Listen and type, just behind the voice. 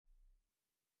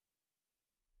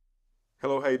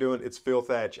Hello, how you doing? It's Phil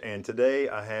Thatch, and today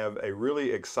I have a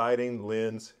really exciting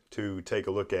lens to take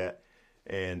a look at,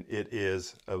 and it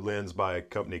is a lens by a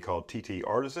company called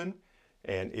TTArtisan,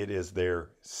 and it is their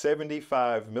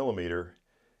 75mm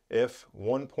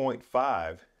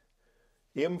f1.5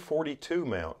 M42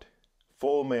 mount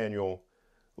full manual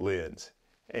lens.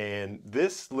 And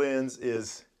this lens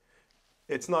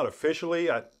it's not officially,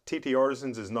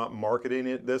 TTArtisans is not marketing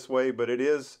it this way, but it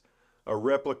is a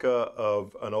replica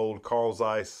of an old Carl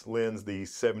Zeiss lens, the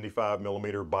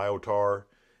 75mm Biotar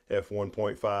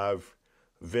f1.5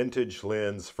 vintage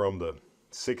lens from the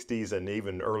 60s and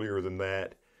even earlier than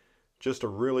that. Just a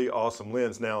really awesome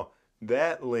lens. Now,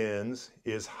 that lens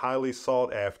is highly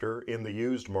sought after in the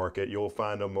used market. You'll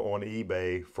find them on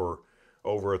eBay for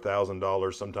over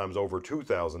 $1,000, sometimes over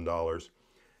 $2,000.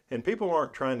 And people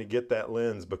aren't trying to get that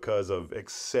lens because of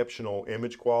exceptional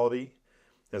image quality.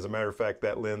 As a matter of fact,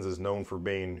 that lens is known for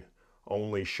being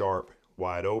only sharp,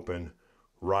 wide open,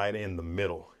 right in the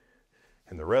middle.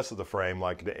 And the rest of the frame,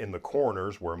 like in the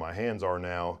corners where my hands are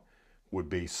now, would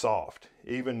be soft.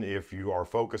 Even if you are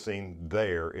focusing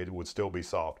there, it would still be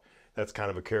soft. That's kind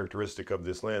of a characteristic of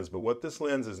this lens. But what this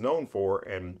lens is known for,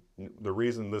 and the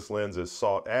reason this lens is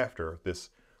sought after, this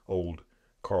old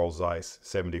Carl Zeiss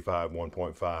 75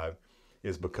 1.5,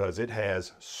 is because it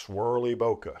has swirly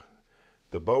bokeh.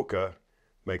 The bokeh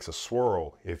makes a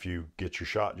swirl if you get your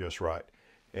shot just right.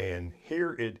 And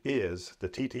here it is, the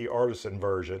TTArtisan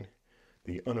version,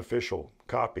 the unofficial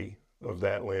copy of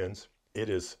that lens.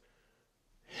 It is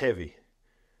heavy.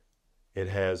 It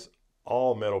has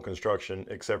all metal construction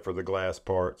except for the glass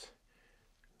parts.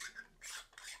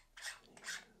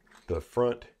 The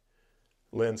front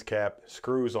lens cap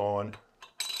screws on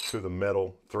to the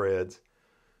metal threads.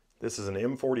 This is an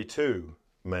M42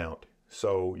 mount,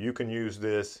 so you can use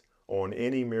this on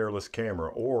any mirrorless camera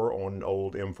or on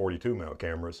old M42 mount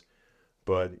cameras,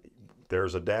 but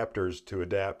there's adapters to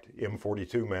adapt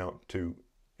M42 mount to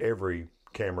every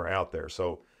camera out there.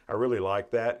 So I really like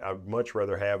that. I'd much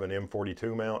rather have an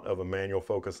M42 mount of a manual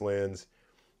focus lens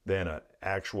than an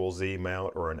actual Z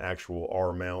mount or an actual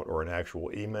R mount or an actual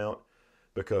E mount,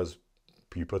 because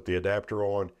you put the adapter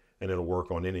on and it'll work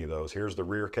on any of those. Here's the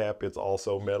rear cap. It's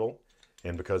also metal,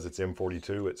 and because it's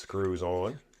M42, it screws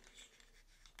on.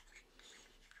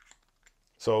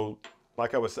 So,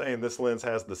 like I was saying, this lens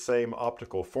has the same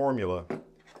optical formula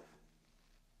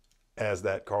as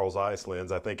that Carl Zeiss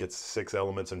lens. I think it's 6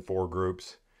 elements and 4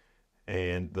 groups.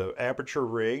 And the aperture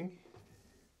ring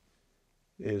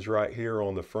is right here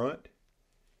on the front.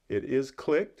 It is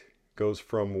clicked, goes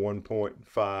from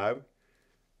 1.5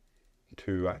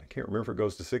 to, I can't remember if it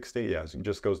goes to 16. Yeah, it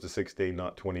just goes to 16,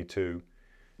 not 22.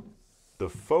 The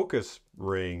focus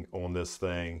ring on this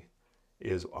thing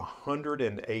is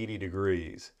 180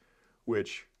 degrees,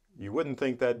 which you wouldn't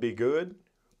think that'd be good,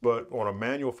 but on a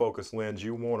manual focus lens,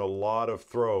 you want a lot of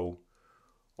throw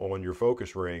on your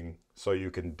focus ring so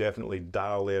you can definitely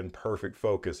dial in perfect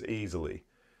focus easily.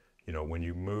 You know, when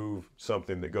you move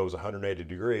something that goes 180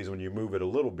 degrees, when you move it a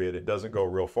little bit, it doesn't go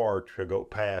real far to go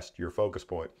past your focus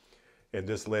point. And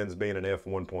this lens being an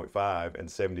f1.5 and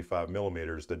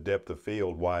 75mm, the depth of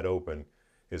field wide open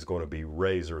is going to be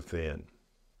razor thin.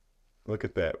 Look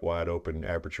at that wide open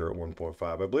aperture at 1.5.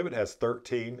 I believe it has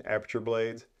 13 aperture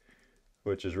blades,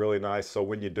 which is really nice. So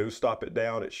when you do stop it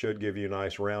down, it should give you a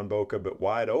nice round bokeh, but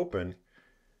wide open,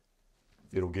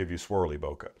 it'll give you swirly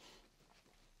bokeh.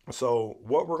 So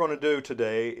what we're going to do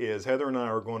today is Heather and I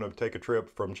are going to take a trip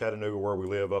from Chattanooga, where we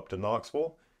live, up to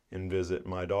Knoxville and visit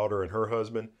my daughter and her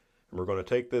husband. And we're going to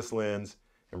take this lens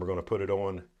and we're going to put it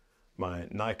on my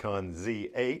Nikon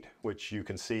Z8, which you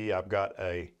can see I've got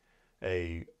a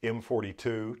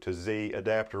M42 to Z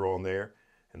adapter on there.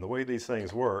 And the way these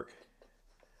things work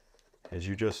is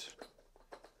you just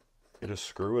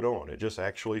screw it on. It just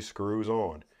actually screws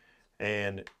on.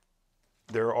 And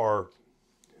there are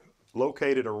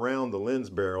located around the lens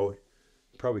barrel,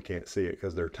 you probably can't see it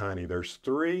because they're tiny, there's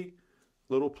 3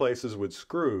 little places with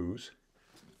screws,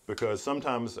 because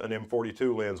sometimes an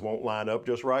M42 lens won't line up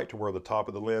just right to where the top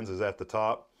of the lens is at the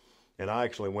top. And I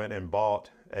actually went and bought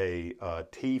a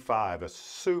T5, a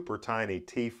super tiny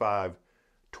T5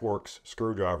 Torx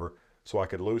screwdriver, so I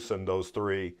could loosen those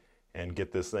 3 and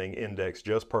get this thing indexed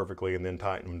just perfectly and then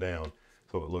tighten them down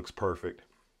so it looks perfect.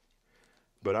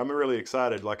 But I'm really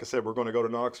excited. Like I said, we're going to go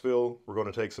to Knoxville. We're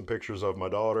going to take some pictures of my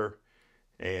daughter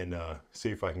and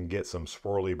see if I can get some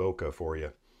swirly bokeh for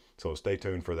you. So stay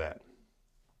tuned for that.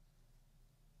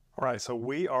 All right, so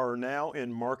we are now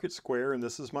in Market Square, and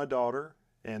this is my daughter.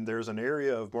 And there's an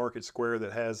area of Market Square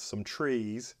that has some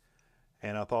trees,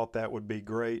 and I thought that would be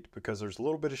great because there's a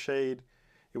little bit of shade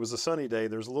It was a sunny day.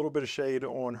 There's a little bit of shade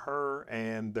on her,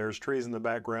 and there's trees in the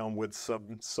background with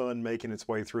some sun making its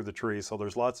way through the trees. So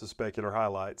there's lots of specular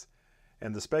highlights.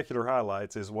 And the specular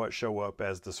highlights is what show up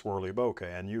as the swirly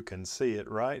bokeh. And you can see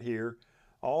it right here.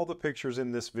 All the pictures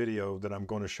in this video that I'm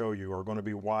going to show you are going to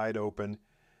be wide open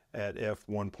at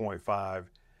f1.5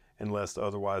 unless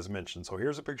otherwise mentioned. So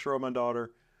here's a picture of my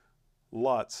daughter.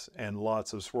 Lots and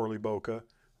lots of swirly bokeh.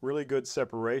 Really good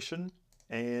separation.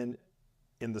 And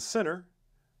in the center,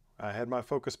 I had my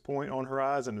focus point on her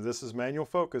eyes, and this is manual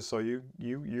focus, so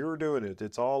you're doing it.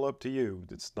 It's all up to you.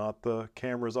 It's not the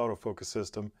camera's autofocus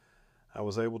system. I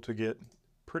was able to get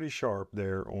pretty sharp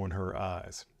there on her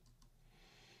eyes.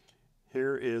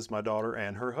 Here is my daughter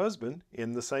and her husband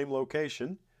in the same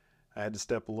location. I had to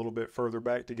step a little bit further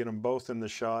back to get them both in the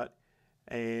shot,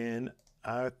 and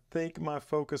I think my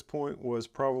focus point was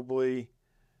probably,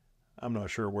 I'm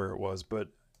not sure where it was, but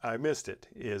I missed it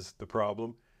is the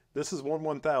problem. This is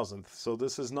 1/1000th, so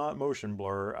this is not motion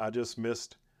blur. I just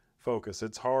missed focus.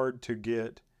 It's hard to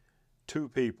get two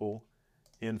people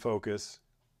in focus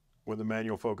with a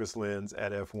manual focus lens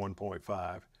at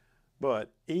f1.5.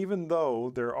 But even though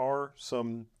there are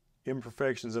some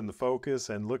imperfections in the focus,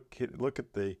 and look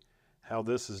at how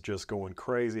this is just going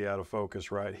crazy out of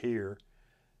focus right here.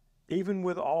 Even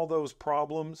with all those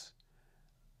problems,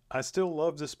 I still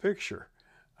love this picture.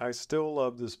 I still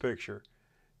love this picture.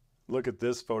 Look at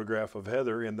this photograph of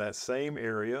Heather in that same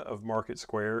area of Market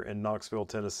Square in Knoxville,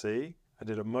 Tennessee. I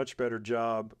did a much better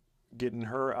job getting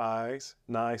her eyes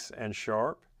nice and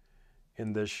sharp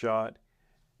in this shot.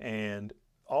 And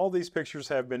all these pictures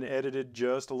have been edited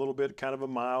just a little bit, kind of a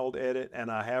mild edit,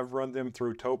 and I have run them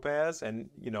through Topaz. And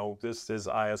you know, this is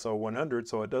ISO 100,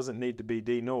 so it doesn't need to be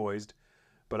denoised.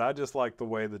 But I just like the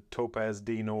way the Topaz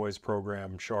denoise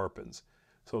program sharpens.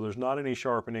 So there's not any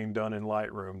sharpening done in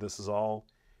Lightroom. This is all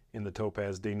in the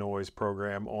Topaz denoise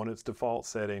program on its default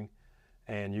setting,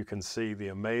 and you can see the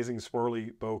amazing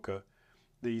swirly bokeh.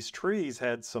 These trees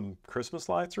had some Christmas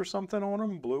lights or something on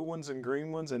them, blue ones and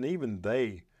green ones, and even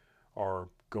they are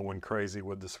going crazy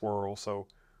with the swirl. So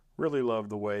really love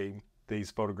the way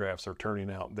these photographs are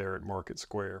turning out there at Market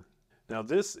Square. Now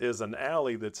this is an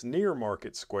alley that's near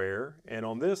Market Square, and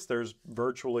on this there's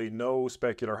virtually no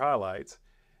specular highlights.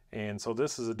 And so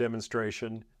this is a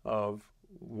demonstration of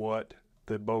what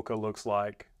the bokeh looks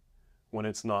like when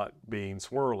it's not being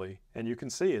swirly. And you can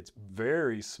see it's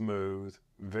very smooth,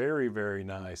 very, very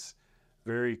nice,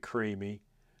 very creamy.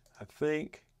 I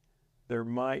think there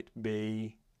might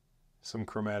be some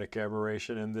chromatic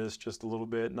aberration in this, just a little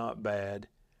bit, not bad.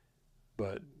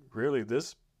 But really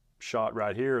this shot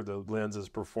right here, the lens is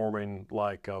performing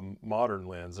like a modern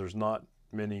lens. There's not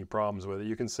many problems with it.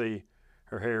 You can see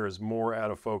her hair is more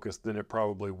out of focus than it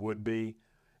probably would be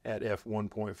at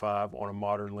f1.5 on a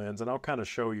modern lens. And I'll kind of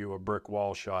show you a brick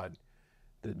wall shot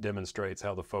that demonstrates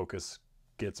how the focus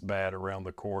gets bad around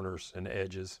the corners and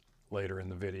edges later in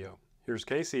the video. Here's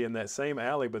Casey in that same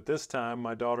alley, but this time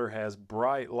my daughter has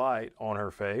bright light on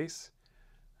her face.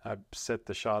 I set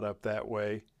the shot up that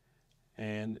way,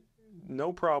 and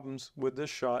no problems with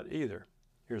this shot either.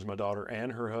 Here's my daughter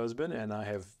and her husband, and I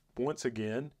have once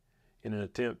again, in an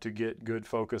attempt to get good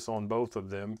focus on both of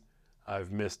them,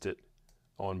 I've missed it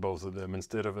on both of them.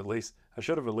 Instead of I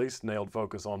should have at least nailed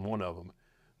focus on one of them.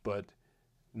 But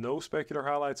no specular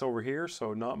highlights over here,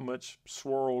 so not much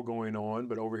swirl going on.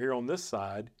 But over here on this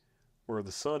side, where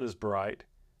the sun is bright,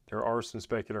 there are some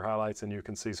specular highlights, and you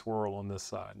can see swirl on this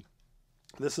side.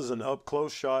 This is an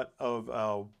up-close shot of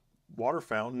a water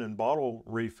fountain and bottle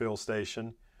refill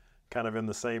station, kind of in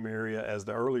the same area as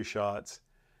the early shots.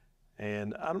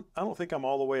 And I don't think I'm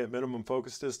all the way at minimum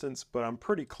focus distance, but I'm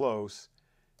pretty close.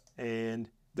 And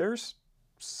there's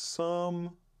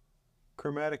some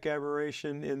chromatic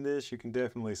aberration in this. You can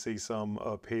definitely see some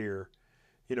up here.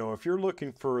 You know, if you're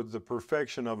looking for the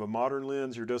perfection of a modern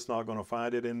lens, you're just not going to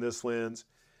find it in this lens.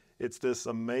 It's this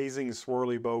amazing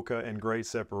swirly bokeh and great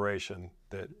separation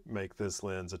that make this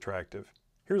lens attractive.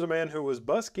 Here's a man who was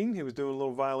busking. He was doing a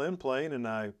little violin playing, and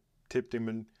I tipped him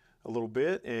in a little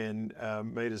bit and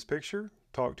made his picture,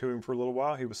 talked to him for a little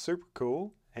while. He was super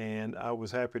cool, and I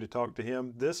was happy to talk to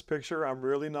him. This picture I'm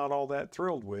really not all that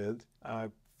thrilled with. I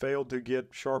failed to get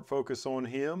sharp focus on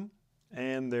him,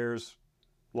 and there's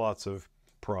lots of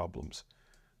problems.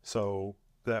 So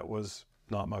that was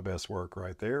not my best work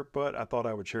right there, but I thought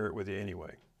I would share it with you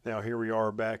anyway. Now here we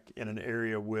are back in an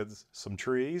area with some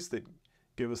trees that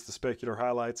give us the specular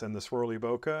highlights and the swirly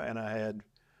bokeh, and I had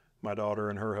my daughter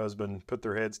and her husband put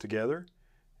their heads together,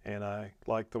 and I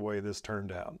like the way this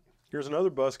turned out. Here's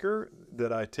another busker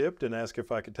that I tipped and asked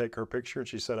if I could take her picture, and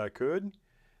she said I could.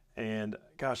 And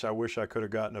gosh, I wish I could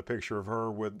have gotten a picture of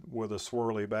her with a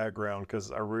swirly background,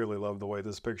 because I really love the way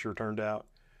this picture turned out,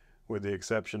 with the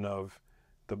exception of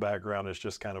the background is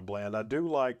just kind of bland. I do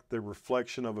like the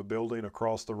reflection of a building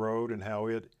across the road and how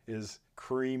it is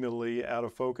creamily out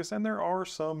of focus. And there are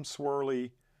some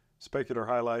swirly specular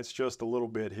highlights just a little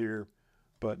bit here.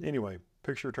 But anyway,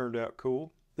 picture turned out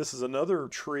cool. This is another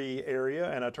tree area,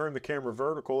 and I turned the camera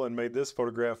vertical and made this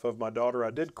photograph of my daughter.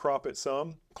 I did crop it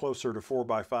some, closer to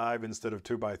 4x5 instead of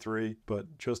 2x3,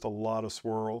 but just a lot of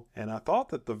swirl. And I thought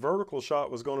that the vertical shot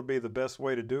was going to be the best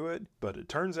way to do it, but it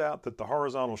turns out that the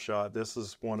horizontal shot, this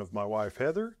is one of my wife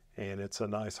Heather, and it's a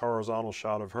nice horizontal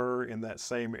shot of her in that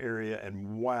same area.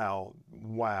 And wow,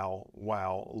 wow,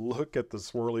 wow, look at the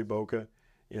swirly bokeh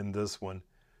in this one.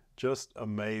 Just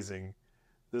amazing.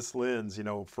 This lens, you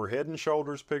know, for head and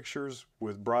shoulders pictures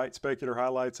with bright specular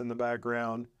highlights in the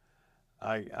background,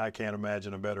 I can't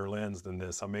imagine a better lens than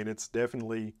this. I mean, it's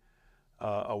definitely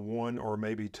a one or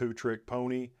maybe two trick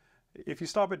pony. If you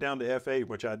stop it down to f8,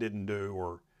 which I didn't do,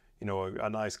 or, you know, a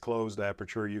nice closed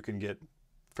aperture, you can get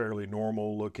fairly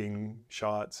normal looking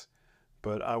shots.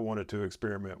 But I wanted to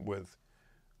experiment with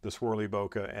the swirly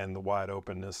bokeh and the wide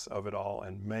openness of it all.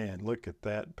 And man, look at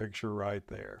that picture right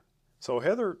there. So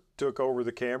Heather took over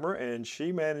the camera and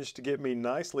she managed to get me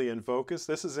nicely in focus.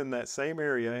 This is in that same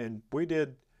area, and we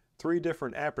did 3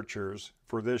 different apertures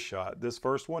for this shot. This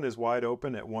first one is wide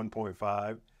open at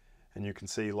 1.5, and you can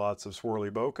see lots of swirly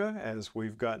bokeh, as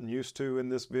we've gotten used to in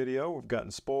this video. We've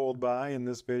gotten spoiled by in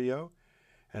this video.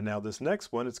 And now this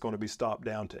next one, it's going to be stopped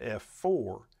down to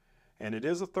f4. And it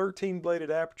is a 13 bladed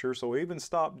aperture, so even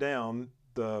stopped down,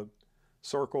 the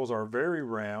circles are very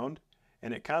round,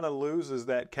 and it kind of loses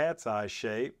that cat's eye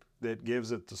shape that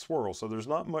gives it the swirl. So there's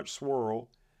not much swirl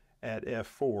at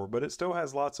f4, but it still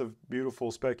has lots of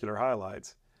beautiful specular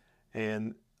highlights.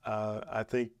 And I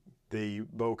think the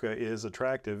bokeh is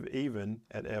attractive even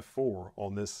at f4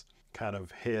 on this kind of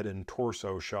head and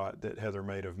torso shot that Heather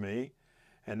made of me.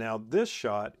 And now this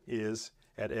shot is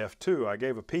at f2. I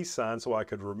gave a peace sign so I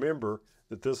could remember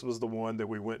that this was the one that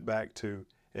we went back to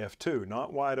f2,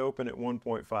 not wide open at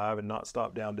 1.5 and not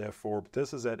stopped down to f4, but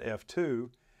this is at f2.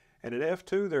 And at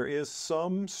f2 there is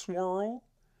some swirl,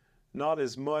 not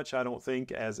as much I don't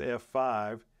think as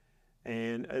f5,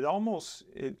 and it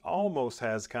almost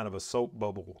has kind of a soap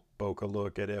bubble bokeh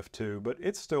look at f2, but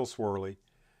it's still swirly.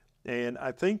 And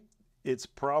I think it's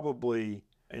probably,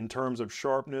 in terms of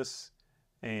sharpness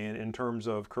and in terms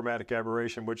of chromatic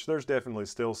aberration, which there's definitely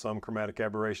still some chromatic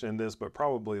aberration in this, but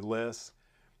probably less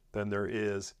than there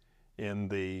is in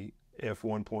the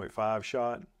f1.5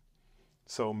 shot.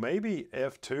 So maybe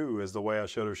f2 is the way I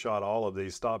should have shot all of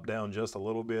these, stopped down just a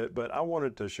little bit, but I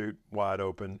wanted to shoot wide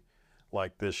open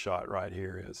like this shot right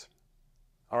here is.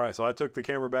 All right, so I took the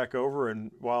camera back over,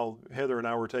 and while Heather and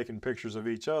I were taking pictures of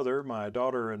each other, my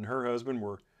daughter and her husband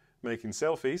were making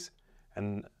selfies,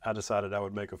 and I decided I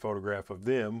would make a photograph of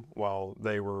them while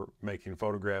they were making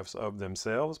photographs of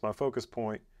themselves. My focus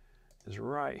point is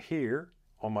right here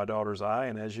on my daughter's eye,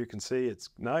 and as you can see,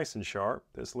 it's nice and sharp.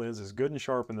 This lens is good and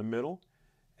sharp in the middle,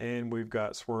 and we've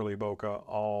got swirly bokeh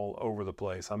all over the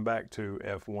place. I'm back to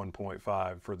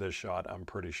f1.5 for this shot, I'm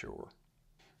pretty sure.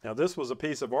 Now this was a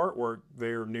piece of artwork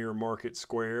there near Market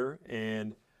Square,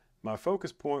 and my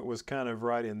focus point was kind of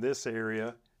right in this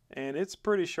area, and it's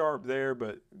pretty sharp there,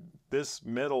 but this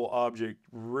metal object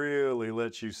really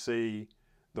lets you see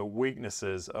the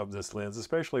weaknesses of this lens,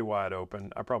 especially wide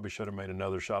open. I probably should have made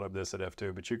another shot of this at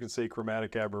f2, but you can see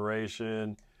chromatic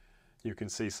aberration, you can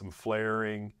see some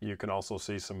flaring, you can also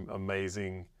see some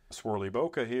amazing swirly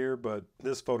bokeh here, but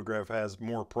this photograph has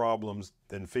more problems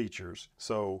than features.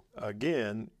 So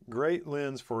again, great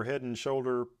lens for head and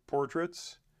shoulder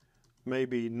portraits,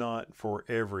 maybe not for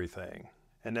everything.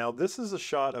 And now this is a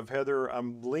shot of Heather.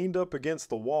 I'm leaned up against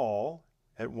the wall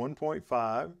at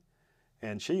 1.5,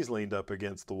 and she's leaned up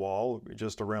against the wall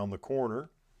just around the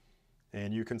corner.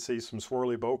 And you can see some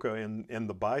swirly bokeh in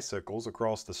the bicycles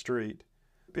across the street.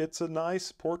 It's a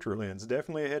nice portrait lens,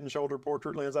 definitely a head and shoulder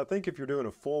portrait lens. I think if you're doing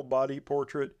a full body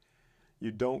portrait,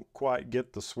 you don't quite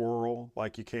get the swirl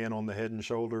like you can on the head and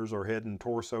shoulders or head and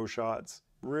torso shots.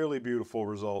 Really beautiful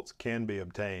results can be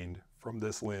obtained from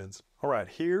this lens. All right,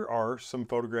 here are some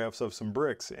photographs of some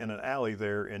bricks in an alley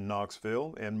there in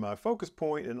Knoxville, and my focus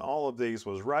point in all of these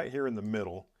was right here in the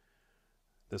middle,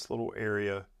 this little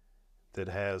area that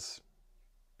has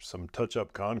some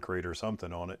touch-up concrete or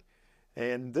something on it.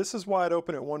 And this is wide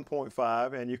open at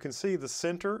 1.5, and you can see the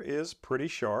center is pretty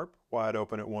sharp, wide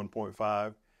open at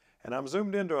 1.5. And I'm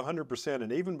zoomed into 100%,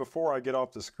 and even before I get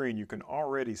off the screen, you can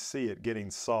already see it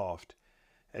getting soft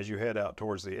as you head out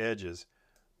towards the edges.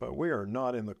 But we are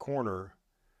not in the corner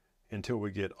until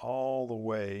we get all the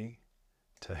way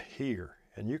to here.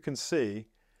 And you can see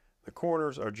the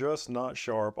corners are just not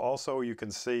sharp. Also, you can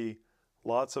see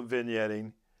lots of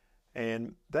vignetting,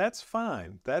 and that's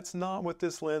fine. That's not what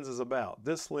this lens is about.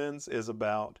 This lens is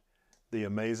about the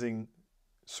amazing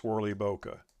swirly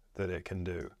bokeh that it can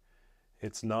do.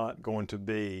 It's not going to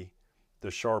be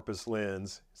the sharpest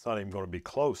lens. It's not even going to be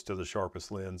close to the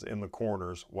sharpest lens in the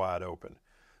corners wide open.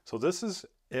 So this is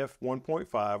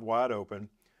f1.5 wide open.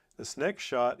 This next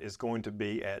shot is going to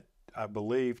be at, I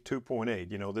believe, 2.8.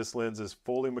 You know, this lens is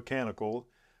fully mechanical,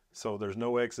 so there's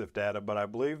no EXIF data, but I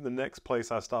believe the next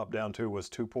place I stopped down to was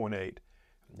 2.8.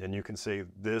 And you can see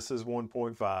this is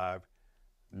 1.5,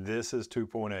 this is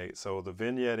 2.8. So the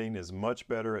vignetting is much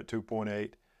better at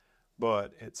 2.8,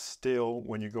 but it's still,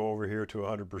 when you go over here to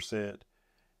 100%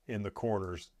 in the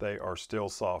corners, they are still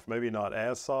soft. Maybe not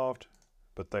as soft,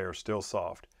 but they are still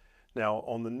soft. Now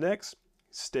on the next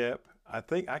step, I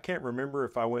can't remember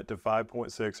if I went to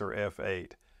 5.6 or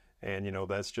f8. And you know,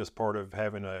 that's just part of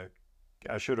having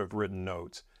I should have written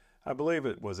notes. I believe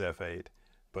it was f8.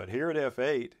 But here at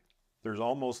f8, there's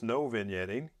almost no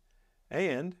vignetting,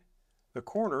 and the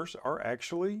corners are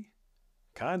actually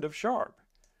kind of sharp,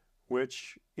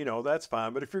 which, you know, that's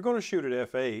fine. But if you're going to shoot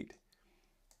at f8,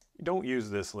 don't use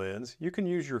this lens. You can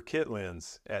use your kit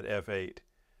lens at f8,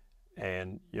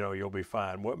 and you know, you'll be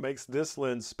fine. What makes this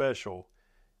lens special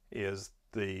is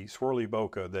the swirly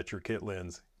bokeh that your kit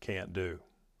lens can't do.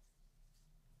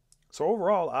 So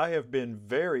overall, I have been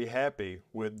very happy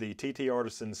with the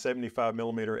TTArtisan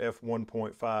 75mm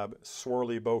f1.5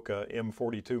 Swirly Bokeh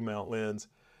M42 mount lens.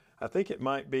 I think it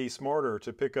might be smarter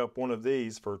to pick up one of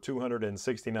these for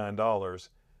 $269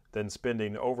 than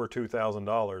spending over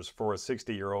 $2,000 for a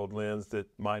 60-year-old lens that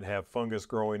might have fungus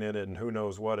growing in it and who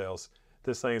knows what else.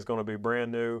 This thing is going to be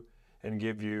brand new and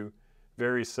give you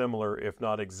very similar, if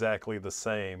not exactly the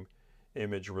same,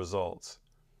 image results.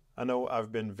 I know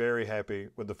I've been very happy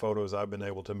with the photos I've been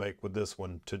able to make with this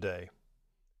one today.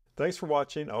 Thanks for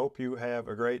watching. I hope you have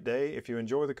a great day. If you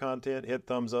enjoy the content, hit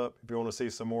thumbs up. If you want to see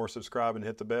some more, subscribe and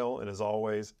hit the bell. And as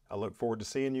always, I look forward to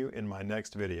seeing you in my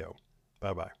next video.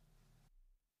 Bye-bye.